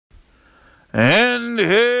And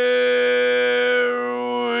here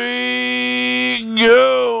we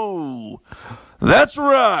go. That's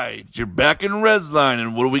right. You're back in Redsline,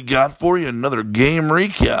 and what do we got for you? Another game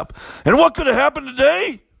recap. And what could have happened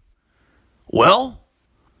today? Well,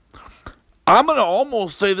 I'm going to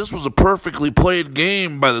almost say this was a perfectly played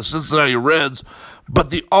game by the Cincinnati Reds, but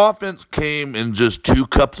the offense came in just 2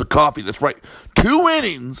 cups of coffee. That's right. 2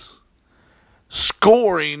 innings,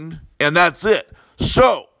 scoring, and that's it.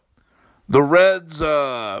 So, the Reds,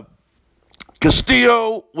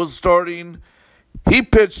 Castillo was starting. He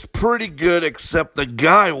pitched pretty good, except the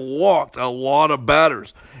guy walked a lot of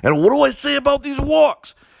batters. And what do I say about these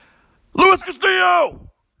walks? Luis Castillo!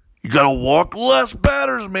 You got to walk less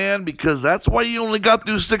batters, man, because that's why you only got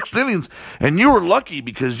through 6 innings. And you were lucky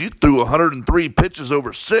because you threw 103 pitches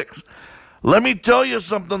over 6. Let me tell you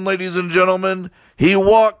something, ladies and gentlemen. He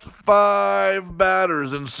walked 5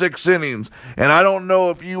 batters in 6 innings. And I don't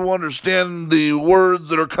know if you understand the words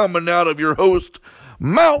that are coming out of your host's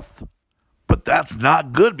mouth, but that's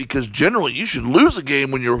not good because generally you should lose a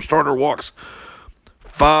game when your starter walks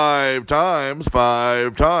 5 times.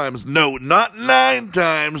 No, not 9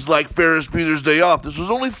 times like Ferris Bueller's Day Off. This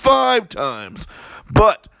was only 5 times.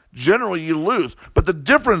 But generally you lose. But the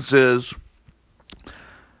difference is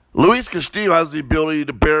Luis Castillo has the ability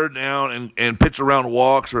to bear down and pitch around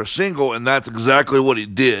walks or a single, and that's exactly what he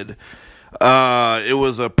did. It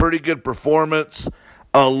was a pretty good performance.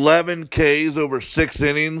 11 Ks over 6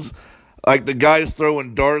 innings. Like the guy's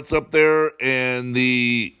throwing darts up there, and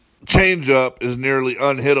the changeup is nearly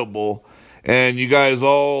unhittable. And you guys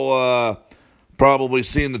all probably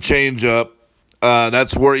seen the changeup.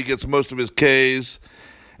 That's where he gets most of his Ks.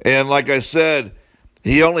 And like I said,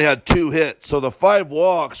 he only had 2 hits. So the 5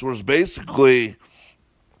 walks was basically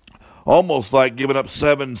almost like giving up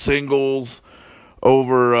 7 singles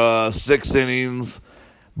over 6 innings.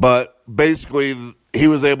 But basically, he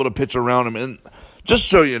was able to pitch around him. And just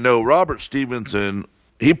so you know, Robert Stevenson,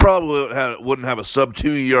 he probably wouldn't have a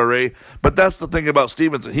sub-2 ERA, but that's the thing about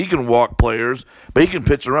Stevenson. He can walk players, but he can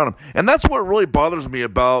pitch around them. And that's what really bothers me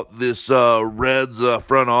about this Reds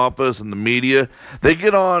front office and the media. They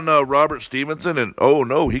get on Robert Stevenson and, oh,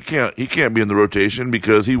 no, he can't be in the rotation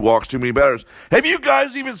because he walks too many batters. Have you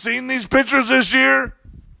guys even seen these pitchers this year?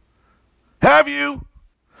 Have you?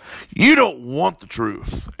 You don't want the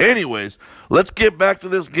truth. Anyways, let's get back to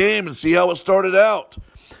this game and see how it started out.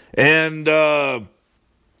 And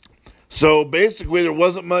so basically there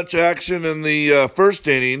wasn't much action in the first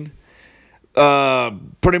inning.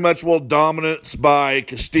 Pretty much dominance by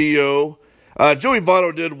Castillo. Joey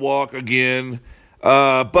Votto did walk again.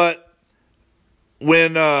 But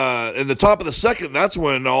when in the top of the second, that's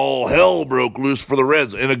when all hell broke loose for the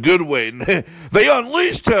Reds in a good way. They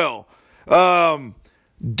unleashed hell.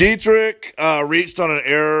 Dietrich reached on an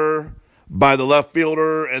error by the left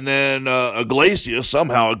fielder, and then Iglesias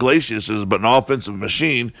is but an offensive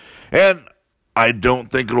machine, and I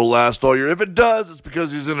don't think it'll last all year. If it does, it's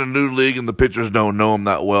because he's in a new league and the pitchers don't know him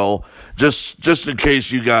that well. Just in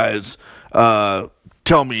case you guys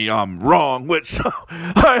tell me I'm wrong, which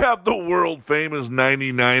I have the world-famous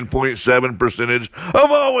 99.7 percentage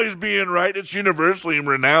of always being right. It's universally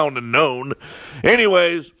renowned and known.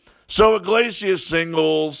 Anyways, so Iglesias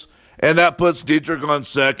singles, and that puts Dietrich on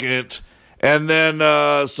second. And then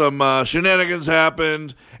some shenanigans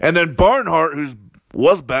happened. And then Barnhart, who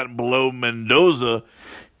was batting below Mendoza,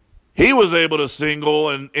 he was able to single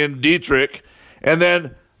in Dietrich. And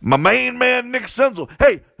then my main man, Nick Senzel.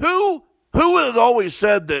 Hey, who had always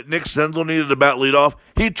said that Nick Senzel needed to bat leadoff?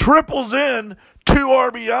 He triples in 2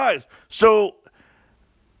 RBIs. So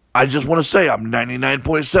I just want to say I'm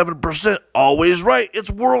 99.7% always right. It's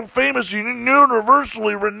world famous,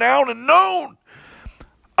 universally renowned and known.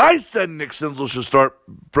 I said Nick Senzel should start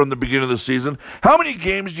from the beginning of the season. How many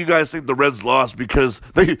games do you guys think the Reds lost because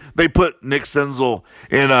they put Nick Senzel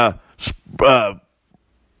in a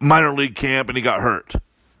minor league camp and he got hurt?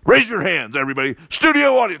 Raise your hands, everybody.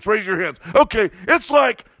 Studio audience, raise your hands. Okay, it's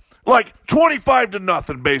like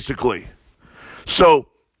 25-0, basically. So,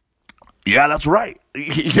 yeah, that's right.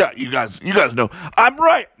 Yeah, you guys know. I'm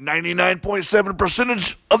right.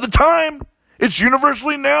 99.7% of the time. It's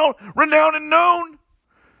universally now renowned and known.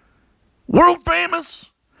 World famous.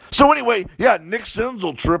 So anyway, yeah, Nick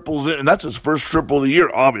Senzel triples in, and that's his first triple of the year,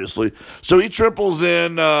 obviously. So he triples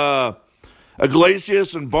in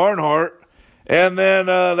Iglesias and Barnhart, and then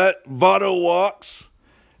that Votto walks,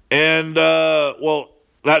 and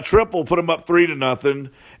that triple put him up 3-0.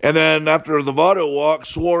 And then after the Votto walk,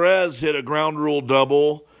 Suarez hit a ground rule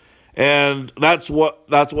double, and that's what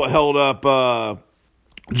held up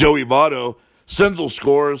Joey Votto. Senzel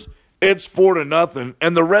scores, it's 4-0,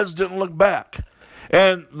 and the Reds didn't look back.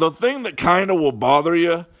 And the thing that kind of will bother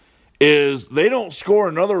you is they don't score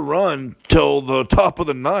another run till the top of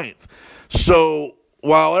the ninth. So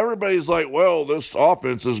while everybody's like, well, this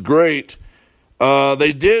offense is great,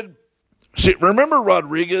 they did. See, remember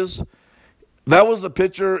Rodriguez? That was the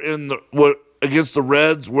pitcher against the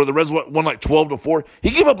Reds where the Reds won like 12-4.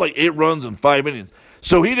 He gave up like 8 runs in 5 innings.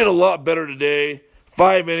 So he did a lot better today.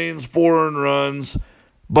 5 innings, 4 earned runs.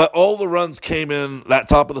 But all the runs came in that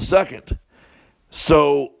top of the second.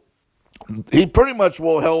 So he pretty much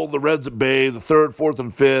held the Reds at bay the 3rd, 4th,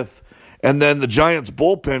 and 5th. And then the Giants'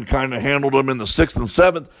 bullpen kind of handled them in the 6th and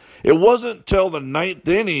 7th. It wasn't until the 9th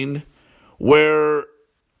inning where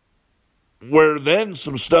then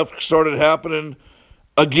some stuff started happening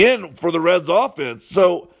again for the Reds offense.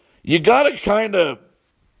 So you kind of got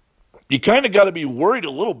to be worried a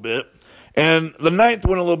little bit. And the 9th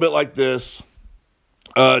went a little bit like this.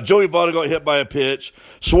 Joey Votto got hit by a pitch.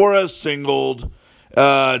 Suarez singled.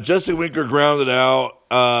 Jesse Winker grounded out.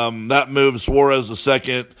 That moved Suarez to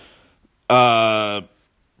second. But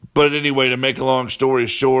anyway, to make a long story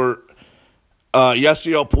short,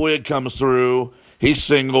 Yasiel Puig comes through. He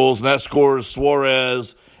singles, and that scores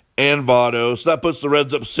Suarez and Votto. So that puts the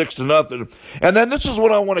Reds up 6-0. And then this is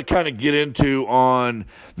what I want to kind of get into on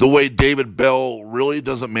the way David Bell really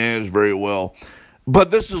doesn't manage very well.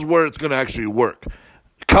 But this is where it's going to actually work.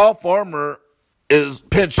 Kyle Farmer is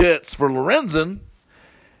pinch hits for Lorenzen,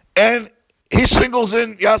 and he singles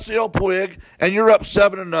in Yasiel Puig, and you're up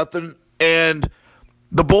 7-0, and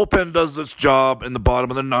the bullpen does this job in the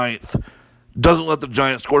bottom of the 9th. Doesn't let the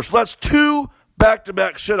Giants score. So that's 2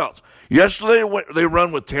 back-to-back shutouts. Yesterday, they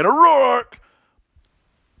run with Tanner Roark.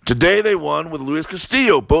 Today, they won with Luis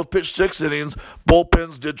Castillo. Both pitched 6 innings.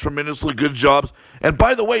 Bullpens did tremendously good jobs. And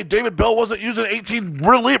by the way, David Bell wasn't using 18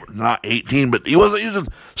 relievers. Not 18, but he wasn't using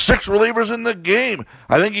 6 relievers in the game.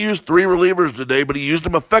 I think he used 3 relievers today, but he used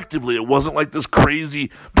them effectively. It wasn't like this crazy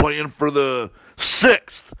playing for the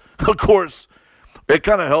 6th. Of course, it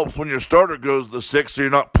kind of helps when your starter goes to the 6th, so you're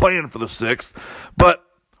not playing for the 6th. But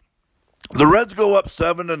the Reds go up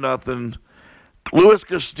 7-0. Luis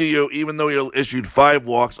Castillo, even though he issued 5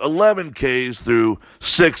 walks, 11 Ks through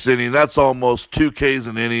 6 innings. That's almost 2 Ks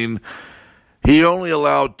an inning. He only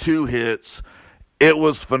allowed 2 hits. It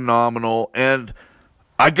was phenomenal. And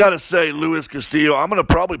I got to say, Luis Castillo, I'm going to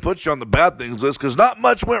probably put you on the bad things list because not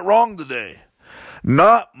much went wrong today.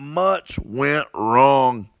 Not much went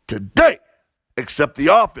wrong today except the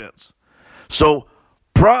offense. So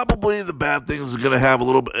probably the bad things are going to have a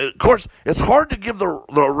little bit. Of course, it's hard to give the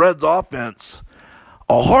Reds offense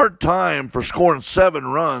a hard time for scoring 7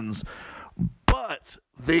 runs, but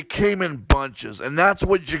they came in bunches, and that's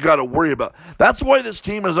what you got to worry about. That's why this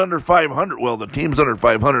team is under 500. Well, the team's under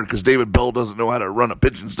 500 because David Bell doesn't know how to run a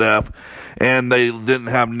pitching staff, and they didn't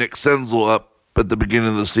have Nick Senzel up at the beginning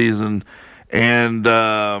of the season, and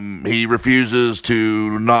he refuses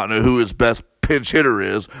to not know who his best pinch hitter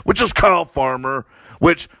is, which is Kyle Farmer,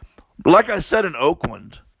 which, like I said in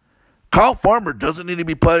Oakland, Kyle Farmer doesn't need to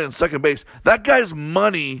be playing second base. That guy's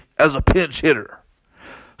money as a pinch hitter.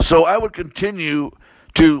 So I would continue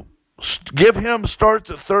to give him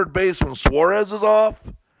starts at third base when Suarez is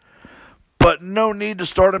off, but no need to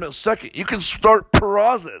start him at second. You can start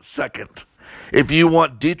Peraza at second if you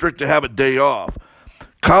want Dietrich to have a day off.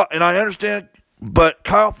 And I understand, but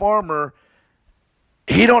Kyle Farmer,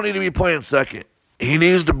 he don't need to be playing second. He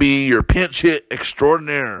needs to be your pinch hit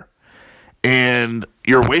extraordinaire. And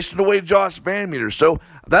you're wasting away Josh Van Meter. So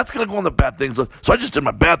that's going to go on the bad things list. So I just did my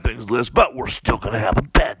bad things list, but we're still going to have a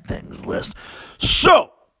bad things list.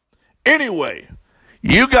 So, anyway,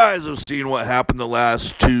 you guys have seen what happened the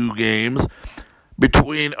last 2 games.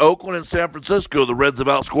 Between Oakland and San Francisco, the Reds have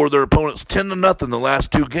outscored their opponents 10-0 the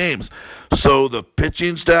last 2 games. So the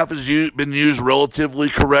pitching staff has been used relatively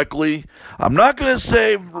correctly. I'm not going to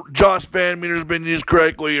say Josh Van Meter has been used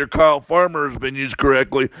correctly or Kyle Farmer has been used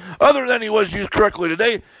correctly, other than he was used correctly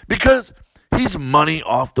today, because he's money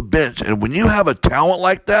off the bench. And when you have a talent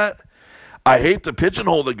like that, I hate to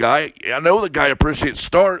pigeonhole the guy. I know the guy appreciates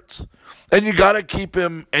starts, and you got to keep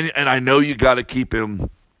him, and I know you got to keep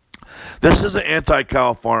him. This isn't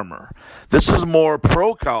anti-Kyle Farmer. This is more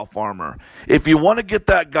pro-Kyle Farmer. If you want to get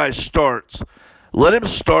that guy starts, let him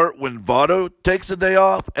start when Votto takes a day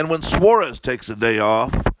off and when Suarez takes a day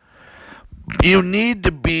off. You need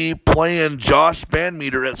to be playing Josh Van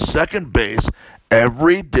Meter at second base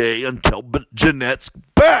every day until Jeanette's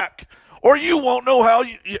back, or you won't know how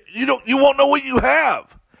you won't know what you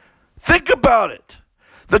have. Think about it.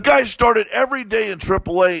 The guy started every day in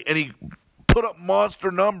AAA and he put up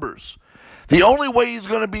monster numbers. The only way he's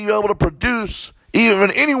going to be able to produce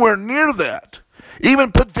even anywhere near that.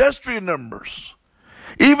 Even pedestrian numbers.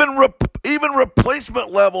 Even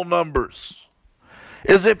replacement level numbers.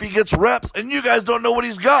 As if he gets reps and you guys don't know what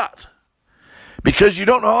he's got. Because you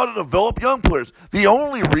don't know how to develop young players. The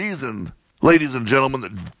only reason, ladies and gentlemen,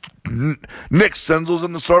 that Nick Senzel's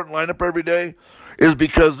in the starting lineup every day is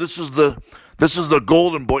because this is the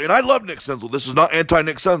golden boy. And I love Nick Senzel. This is not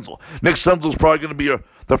anti-Nick Senzel. Nick Senzel's probably going to be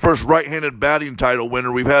the first right-handed batting title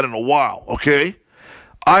winner we've had in a while, okay?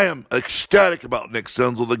 I am ecstatic about Nick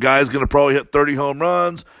Senzel. The guy's going to probably hit 30 home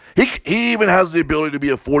runs. He even has the ability to be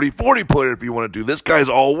a 40-40 player if you want to do. This guy's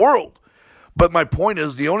all world. But my point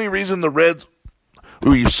is, the only reason the Reds,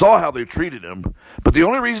 you saw how they treated him, but the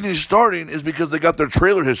only reason he's starting is because they got their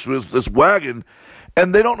trailer hitched with this wagon,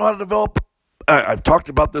 and they don't know how to develop. I've talked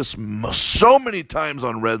about this so many times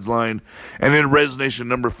on Reds Line and in Reds Nation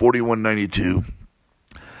number 4192.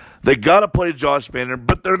 They got to play Josh Vander,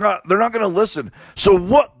 but they're not going to listen. So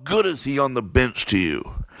what good is he on the bench to you?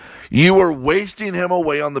 You are wasting him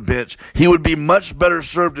away on the bench. He would be much better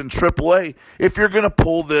served in AAA if you're going to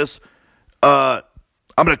pull this, I'm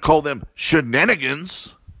going to call them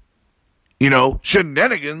shenanigans.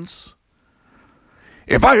 Shenanigans.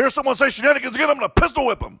 If I hear someone say shenanigans again, I'm going to pistol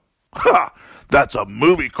whip them. Ha! That's a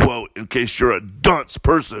movie quote in case you're a dunce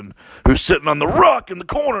person who's sitting on the rock in the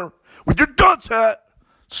corner with your dunce hat.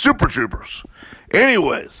 Super Troopers.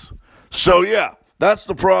 Anyways, so yeah, that's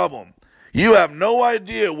the problem. You have no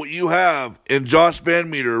idea what you have in Josh Van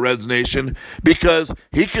Meter, Reds Nation, because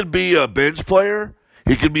he could be a bench player,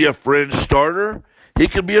 he could be a fringe starter, he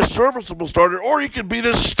could be a serviceable starter, or he could be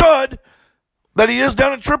this stud that he is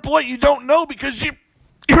down in AAA. You don't know because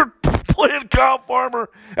you're playing Kyle Farmer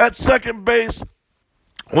at second base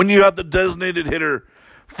when you have the designated hitter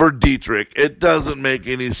for Dietrich. It doesn't make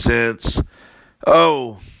any sense.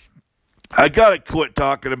 Oh, I got to quit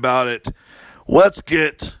talking about it. Let's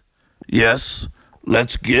get, what's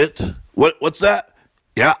that?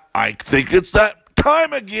 Yeah, I think it's that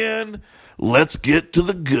time again. Let's get to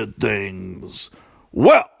the good things.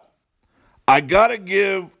 Well, I got to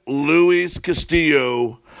give Luis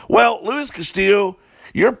Castillo,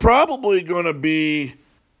 you're probably going to be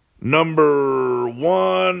number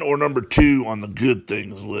 1 or number 2 on the good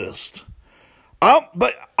things list.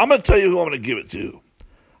 But I'm going to tell you who I'm going to give it to.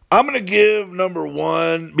 I'm going to give number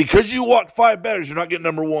 1, because you walked 5 batters, you're not getting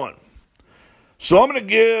number 1. So I'm going to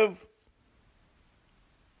give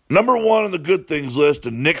number 1 on the good things list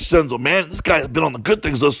to Nick Senzel. Man, this guy's been on the good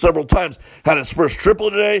things list several times. Had his first triple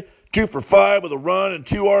today, 2 for 5 with a run and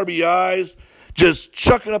 2 RBIs. Just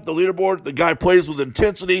chucking up the leaderboard. The guy plays with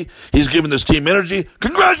intensity. He's giving this team energy.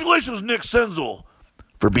 Congratulations, Nick Senzel,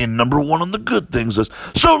 for being number 1 on the good things list.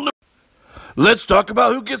 So let's talk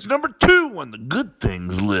about who gets number 2 on the good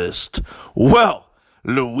things list. Well,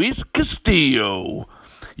 Luis Castillo.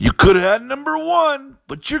 You could have had number 1,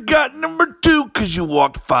 but you got number 2 because you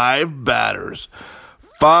walked 5 batters.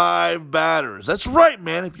 5 batters. That's right,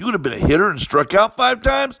 man. If you would have been a hitter and struck out 5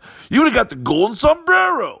 times, you would have got the golden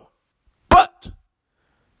sombrero. But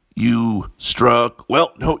you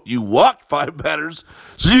you walked 5 batters,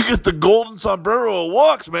 so you get the golden sombrero of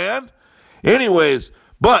walks, man. Anyways,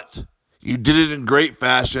 but you did it in great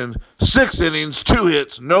fashion. 6 innings, 2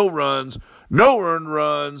 hits, no runs, no earned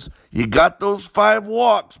runs. You got those 5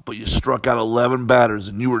 walks, but you struck out 11 batters,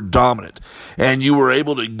 and you were dominant. And you were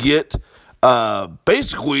able to get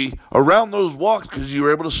basically around those walks because you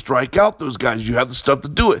were able to strike out those guys. You have the stuff to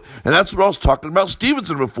do it. And that's what I was talking about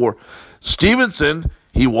Stevenson before. Stevenson,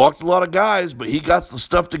 he walked a lot of guys, but he got the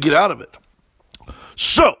stuff to get out of it.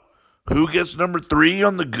 So, who gets number 3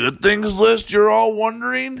 on the good things list, you're all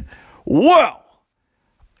wondering? Well,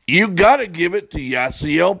 you got to give it to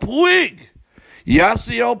Yasiel Puig.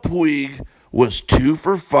 Yasiel Puig was 2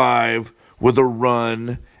 for 5 with a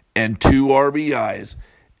run and 2 RBIs.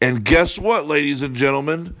 And guess what, ladies and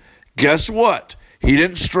gentlemen? Guess what? He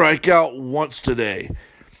didn't strike out once today.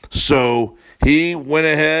 So he went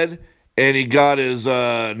ahead and he got his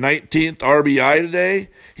 19th RBI today.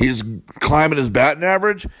 He's climbing his batting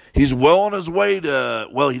average. He's well on his way to,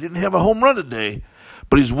 he didn't have a home run today,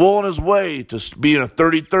 but he's well on his way to being a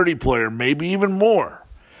 30-30 player, maybe even more.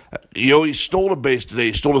 He stole a base today.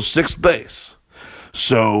 He stole a 6th base.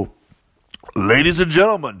 So, ladies and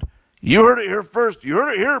gentlemen, you heard it here first. You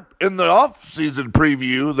heard it here in the off-season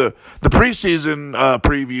preview, the preseason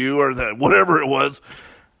preview, or whatever it was.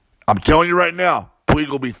 I'm telling you right now, Puig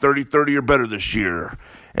will be 30-30 or better this year.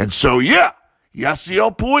 And so,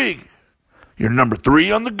 Yasiel Puig, you're number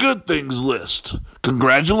 3 on the good things list.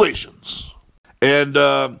 Congratulations. And,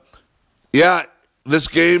 this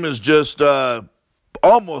game is just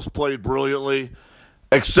almost played brilliantly.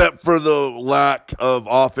 except for the lack of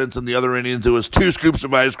offense in the other innings. It was 2 scoops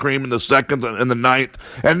of ice cream in the 2nd and the 9th,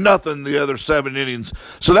 and nothing the other 7 innings.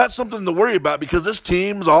 So that's something to worry about, because this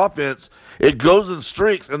team's offense, it goes in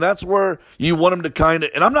streaks, and that's where you want them to kind of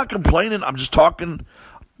 – and I'm not complaining. I'm just talking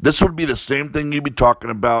 – this would be the same thing you'd be talking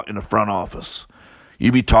about in the front office.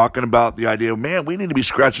 You'd be talking about the idea of, man, we need to be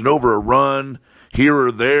scratching over a run here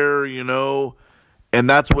or there, you know. And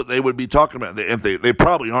that's what they would be talking about. They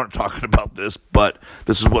probably aren't talking about this, but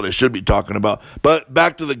this is what they should be talking about. But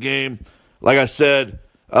back to the game. Like I said,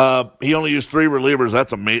 he only used 3 relievers.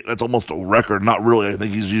 That's almost a record. Not really. I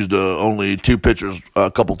think he's used only 2 pitchers a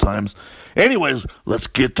couple times. Anyways, let's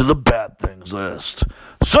get to the bad things list.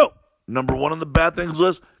 So, number 1 on the bad things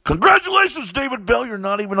list, congratulations, David Bell. You're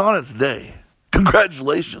not even on it today.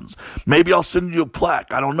 Congratulations. Maybe I'll send you a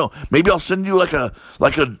plaque. I don't know. Maybe I'll send you like an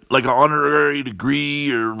honorary degree,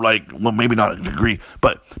 or well, maybe not a degree,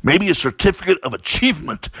 but maybe a certificate of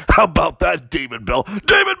achievement. How about that, David Bell?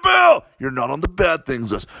 David Bell, you're not on the bad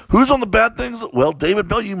things list. Who's on the bad things list? Well, David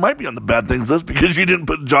Bell, you might be on the bad things list because you didn't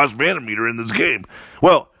put Josh Vandermeter in this game.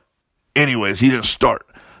 Well, anyways, he didn't start.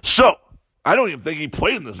 So, I don't even think he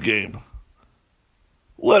played in this game.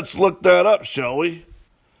 Let's look that up, shall we?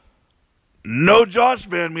 No Josh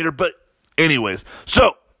Vandermeter, but anyways.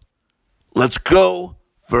 So, let's go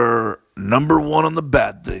for number 1 on the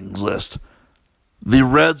bad things list. The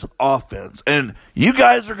Reds offense. And you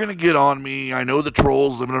guys are going to get on me. I know the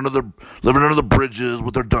trolls living under the bridges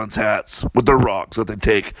with their dunce hats, with their rocks that they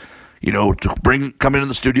take, to come into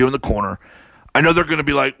the studio in the corner. I know they're going to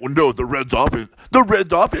be like, well, no, the Reds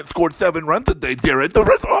offense scored 7 runs today, Jared. The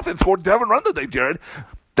Reds offense scored 7 runs today, Jared.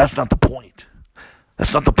 That's not the point.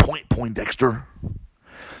 That's not the point, Poindexter.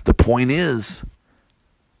 The point is,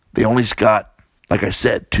 they only got, like I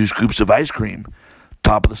said, 2 scoops of ice cream,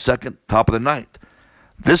 top of the 2nd, top of the 9th.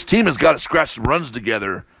 This team has got to scratch some runs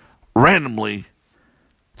together randomly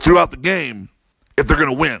throughout the game if they're going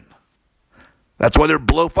to win. That's why they're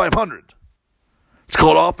below 500. It's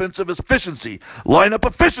called offensive efficiency, lineup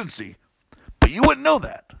efficiency. But you wouldn't know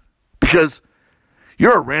that because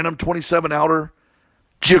you're a random 27-outer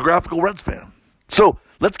geographical Reds fan. So,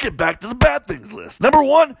 let's get back to the bad things list. Number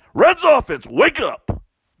 1, Reds offense, wake up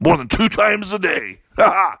more than 2 times a day.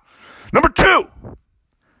 Number 2,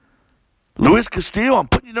 Luis Castillo. I'm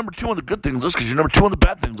putting you number 2 on the good things list because you're number 2 on the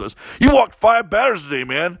bad things list. You walked 5 batters today,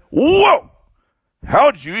 man. Whoa!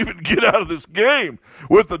 How'd you even get out of this game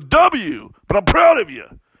with a W? But I'm proud of you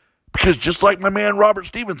because just like my man Robert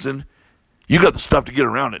Stevenson, you got the stuff to get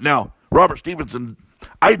around it. Now, Robert Stevenson,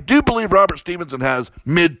 I do believe Robert Stevenson has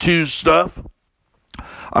mid-2 stuff.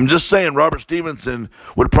 I'm just saying Robert Stevenson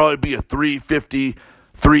would probably be a 350,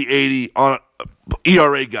 380 on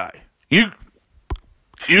ERA guy. You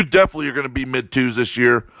definitely are going to be mid-2s this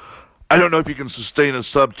year. I don't know if you can sustain a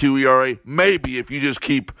sub-2 ERA. Maybe if you just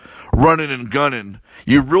keep running and gunning.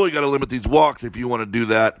 You really got to limit these walks if you want to do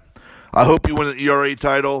that. I hope you win an ERA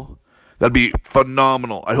title. That'd be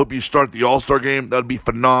phenomenal. I hope you start the All-Star game. That'd be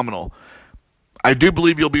phenomenal. I do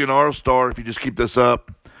believe you'll be an All-Star if you just keep this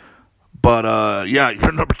up. But, yeah,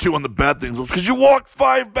 you're number 2 on the bad things list because you walked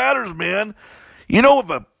 5 batters, man. You know, if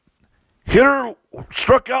a hitter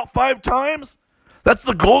struck out 5 times, that's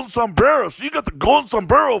the golden sombrero. So you got the golden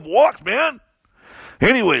sombrero of walks, man.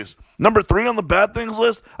 Anyways, number 3 on the bad things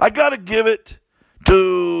list, I got to give it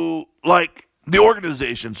to, the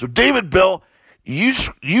organization. So, David Bell, you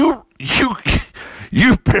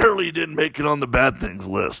barely didn't make it on the bad things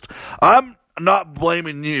list. I'm not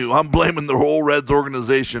blaming you. I'm blaming the whole Reds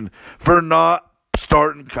organization for not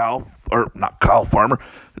starting Kyle Farmer,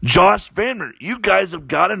 Josh Vandermeter. You guys have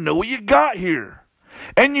got to know what you got here.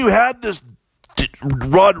 And you had this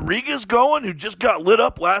Rodriguez going who just got lit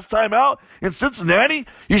up last time out in Cincinnati.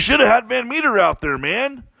 You should have had Vandermeter out there,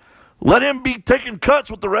 man. Let him be taking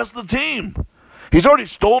cuts with the rest of the team. He's already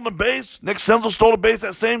stolen a base. Nick Senzel stole a base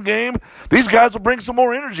that same game. These guys will bring some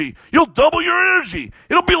more energy. You'll double your energy.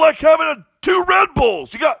 It'll be like having 2 Red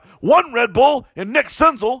Bulls. You got 1 Red Bull in Nick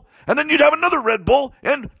Senzel, and then you'd have another Red Bull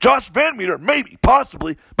in Josh Vandermeter, maybe,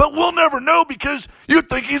 possibly, but we'll never know because you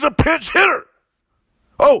think he's a pinch hitter.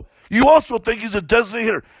 Oh, you also think he's a designated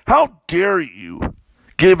hitter. How dare you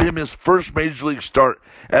give him his first major league start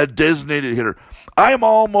as a designated hitter? I am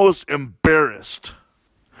almost embarrassed.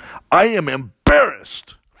 I am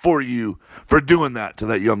embarrassed for you for doing that to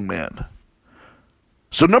that young man.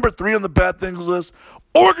 So number 3 on the bad things list,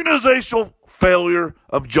 organizational failure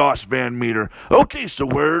of Josh Vandermeter. Okay, so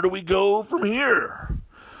where do we go from here?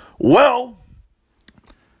 Well,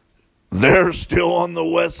 they're still on the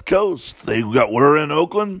West Coast. We're in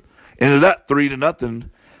Oakland, and that 3-0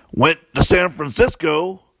 went to San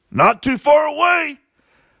Francisco, not too far away.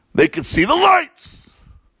 they could see the lights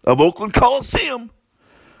of Oakland Coliseum.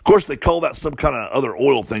 Of course, they call that some kind of other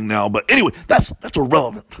oil thing now. But anyway, that's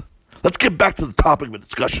irrelevant. Let's get back to the topic of the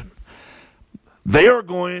discussion. They are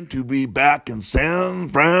going to be back in San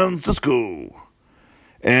Francisco.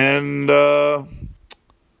 And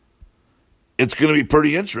it's going to be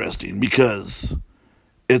pretty interesting because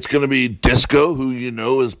it's going to be Disco, who you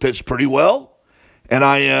know has pitched pretty well. And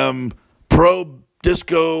I am pro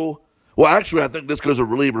Disco. Well, actually, I think Disco's a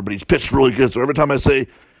reliever, but he's pitched really good. So every time I say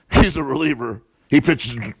he's a reliever, he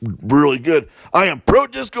pitches really good. I am pro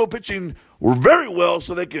Disco pitching very well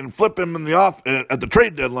so they can flip him in the at the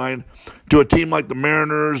trade deadline to a team like the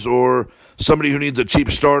Mariners or somebody who needs a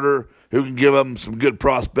cheap starter who can give them some good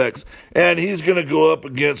prospects. And he's going to go up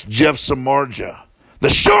against Jeff Samardzija, the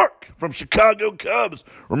Shark from Chicago Cubs.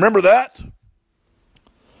 Remember that?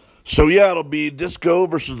 So, yeah, it'll be Disco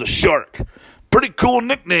versus the Shark. Pretty cool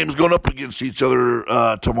nicknames going up against each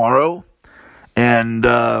other tomorrow. And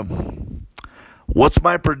what's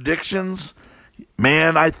my predictions?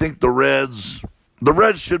 Man, I think the Reds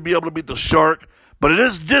should be able to beat the Shark. But it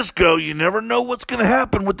is Disco. You never know what's going to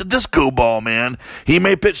happen with the Disco ball, man. He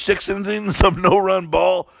may pitch 6 innings of no-run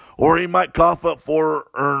ball, or he might cough up 4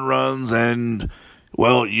 earned runs, and,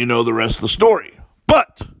 well, you know the rest of the story.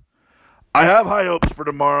 But I have high hopes for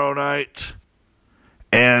tomorrow night,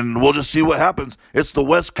 and we'll just see what happens. It's the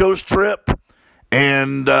West Coast trip,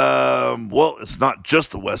 and, well, it's not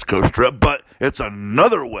just the West Coast trip, but it's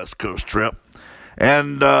another West Coast trip.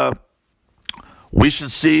 And we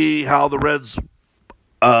should see how the Reds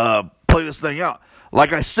play this thing out.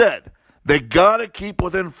 Like I said, they got to keep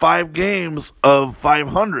within 5 games of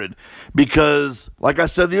 500 because, like I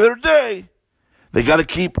said the other day, they got to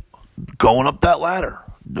keep going up that ladder.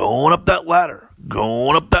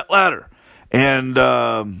 And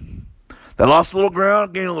they lost a little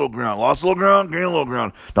ground, gained a little ground. Lost a little ground, gained a little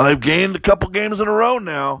ground. Now they've gained a couple games in a row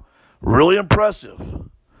now. Really impressive.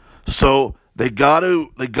 So they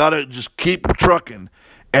gotta just keep trucking.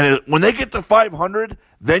 And when they get to 500,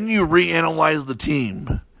 then you reanalyze the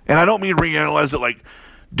team. And I don't mean reanalyze it like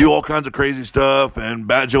do all kinds of crazy stuff and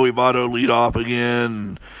bat Joey Votto lead off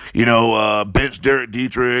again. Bench Derek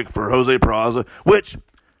Dietrich for Jose Peraza. Which,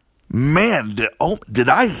 man, did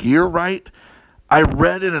I hear right? I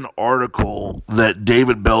read in an article that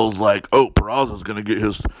David Bell's like, Peraza's going to get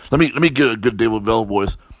his. Let me get a good David Bell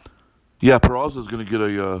voice. Yeah, Peraza's going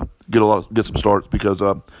to get some starts because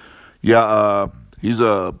he's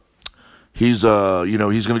going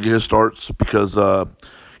to get his starts because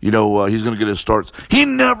he's going to get his starts. He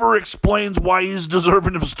never explains why he's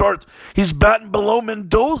deserving of starts. He's batting below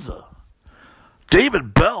Mendoza.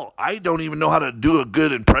 David Bell, I don't even know how to do a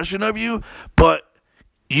good impression of you, but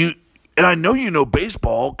and I know you know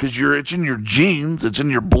baseball because it's in your genes, it's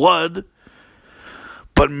in your blood.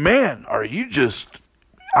 But man, I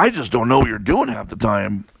just don't know what you're doing half the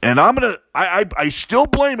time. And I still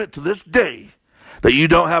blame it to this day that you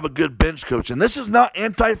don't have a good bench coach. And this is not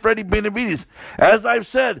anti-Freddie Benavides. As I've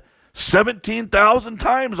said 17,000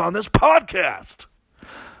 times on this podcast,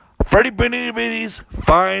 Freddie Benavides,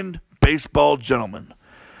 fine baseball gentleman.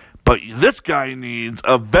 But this guy needs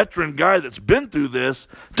a veteran guy that's been through this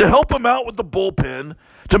to help him out with the bullpen,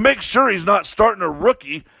 to make sure he's not starting a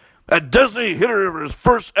rookie, a designated hitter of his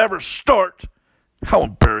first ever start. How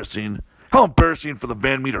embarrassing. How embarrassing for the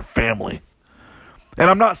Van Meter family. And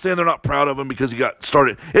I'm not saying they're not proud of him because he got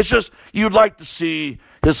started. It's just you'd like to see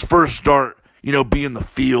his first start, be in the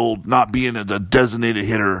field, not being a designated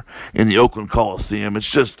hitter in the Oakland Coliseum. It's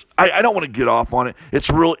just, I don't want to get off on it.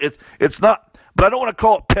 It's not, but I don't want to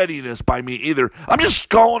call it pettiness by me either. I'm just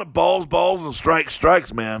calling it balls, and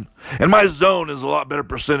strikes, man. And my zone is a lot better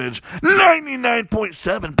percentage.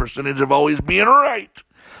 99.7 percentage of always being right.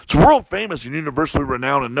 It's world famous and universally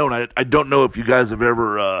renowned and known. I don't know if you guys have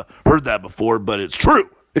ever heard that before, but it's true.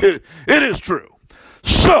 It is true.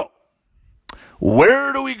 So,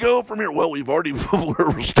 where do we go from here? Well,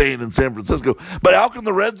 we're staying in San Francisco. But how can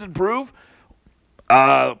the Reds improve?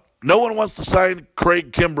 No one wants to sign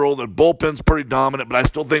Craig Kimbrell. The bullpen's pretty dominant, but I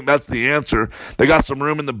still think that's the answer. They got some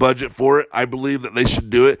room in the budget for it. I believe that they should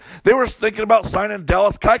do it. They were thinking about signing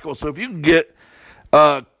Dallas Keuchel. So if you can get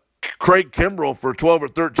Craig Kimbrell for $12 or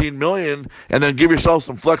 $13 million and then give yourself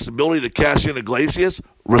some flexibility to cash in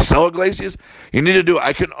Raisel Iglesias, you need to do it.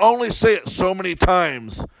 I can only say it so many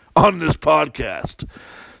times on this podcast.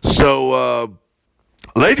 So,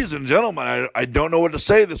 ladies and gentlemen, I don't know what to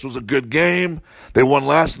say. This was a good game. They won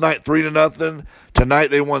last night 3-0.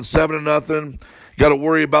 Tonight they won 7-0. You got to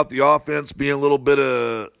worry about the offense being a little bit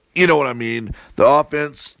of, you know what I mean. The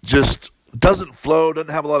offense just doesn't flow,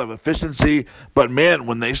 doesn't have a lot of efficiency. But man,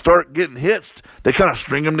 when they start getting hits, they kind of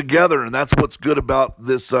string them together, and that's what's good about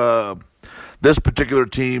this particular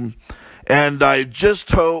team. And I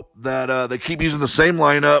just hope that they keep using the same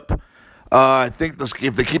lineup. I think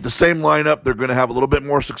if they keep the same lineup, they're going to have a little bit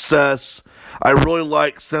more success. I really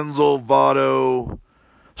like Senzel, Votto,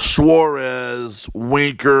 Suarez,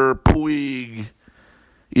 Winker, Puig.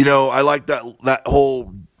 I like that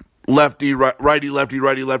whole lefty,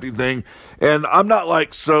 righty thing. And I'm not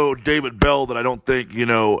like David Bell that I don't think,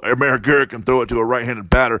 Amir Garrett can throw it to a right-handed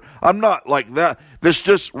batter. I'm not like that. This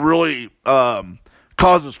just really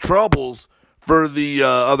causes troubles for the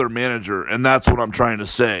other manager, and that's what I'm trying to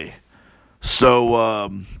say.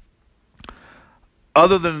 So,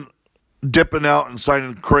 other than dipping out and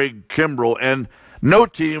signing Craig Kimbrell, and no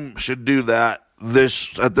team should do that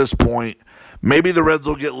at this point. Maybe the Reds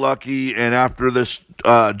will get lucky, and after this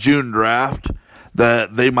June draft,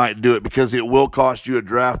 that they might do it, because it will cost you a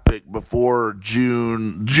draft pick before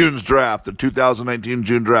June's draft, the 2019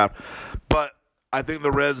 June draft. But I think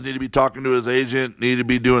the Reds need to be talking to his agent, need to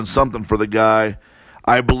be doing something for the guy.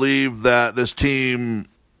 I believe that this team,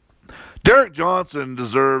 Derek Johnson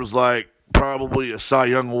deserves probably a Cy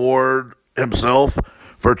Young Award himself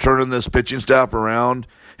for turning this pitching staff around.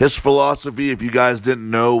 His philosophy, if you guys didn't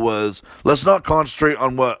know, was let's not concentrate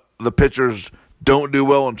on what the pitchers don't do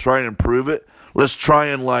well and try and improve it. Let's try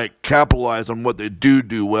and capitalize on what they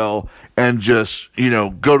do well and just,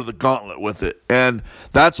 go to the gauntlet with it. And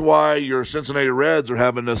that's why your Cincinnati Reds are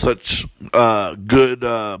having such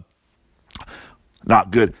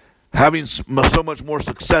having so much more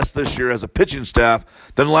success this year as a pitching staff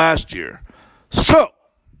than last year. So,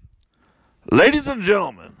 ladies and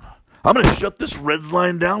gentlemen, I'm going to shut this Reds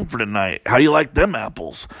line down for tonight. How do you like them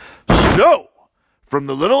apples? So, from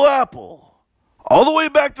the Little Apple all the way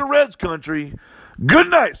back to Reds country, good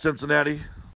night, Cincinnati.